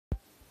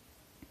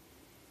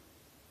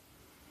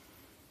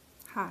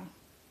Hi,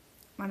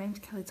 my name's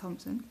Kelly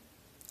Thompson.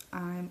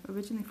 I'm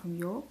originally from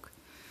York,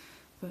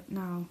 but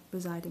now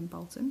reside in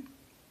Bolton.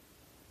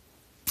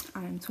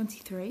 I'm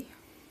 23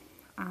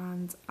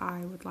 and I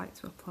would like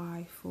to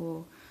apply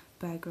for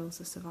Bear Grylls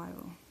The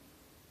Survival.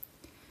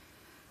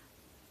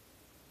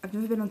 I've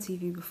never been on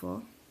TV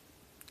before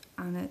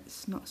and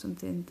it's not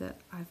something that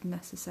I've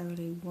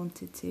necessarily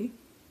wanted to.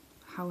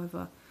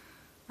 However,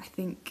 I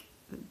think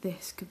that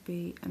this could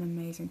be an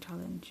amazing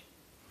challenge.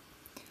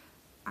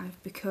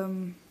 I've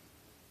become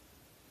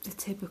the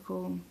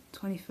typical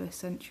 21st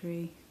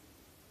century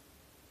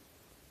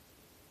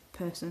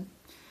person,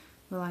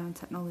 rely on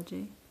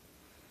technology.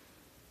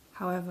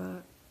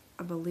 However,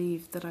 I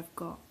believe that I've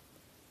got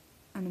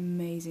an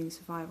amazing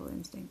survival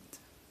instinct.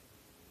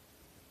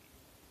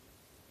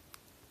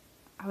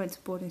 I went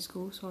to boarding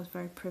school, so I was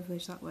very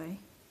privileged that way,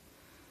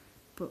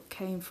 but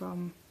came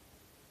from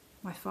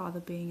my father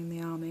being in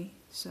the army,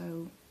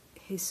 so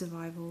his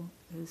survival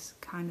is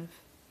kind of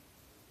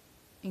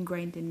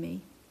ingrained in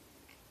me.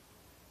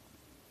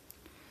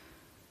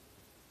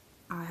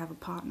 I have a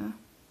partner,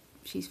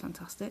 she's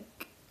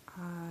fantastic.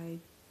 I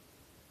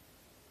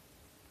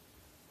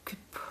could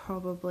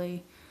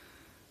probably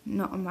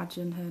not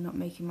imagine her not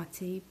making my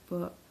tea,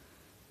 but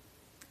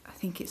I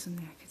think it's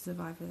something I could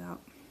survive without.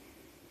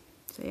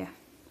 So yeah,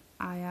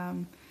 I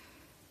am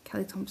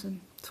Kelly Thompson,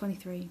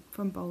 23,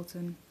 from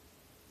Bolton,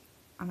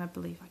 and I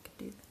believe I could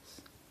do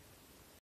this.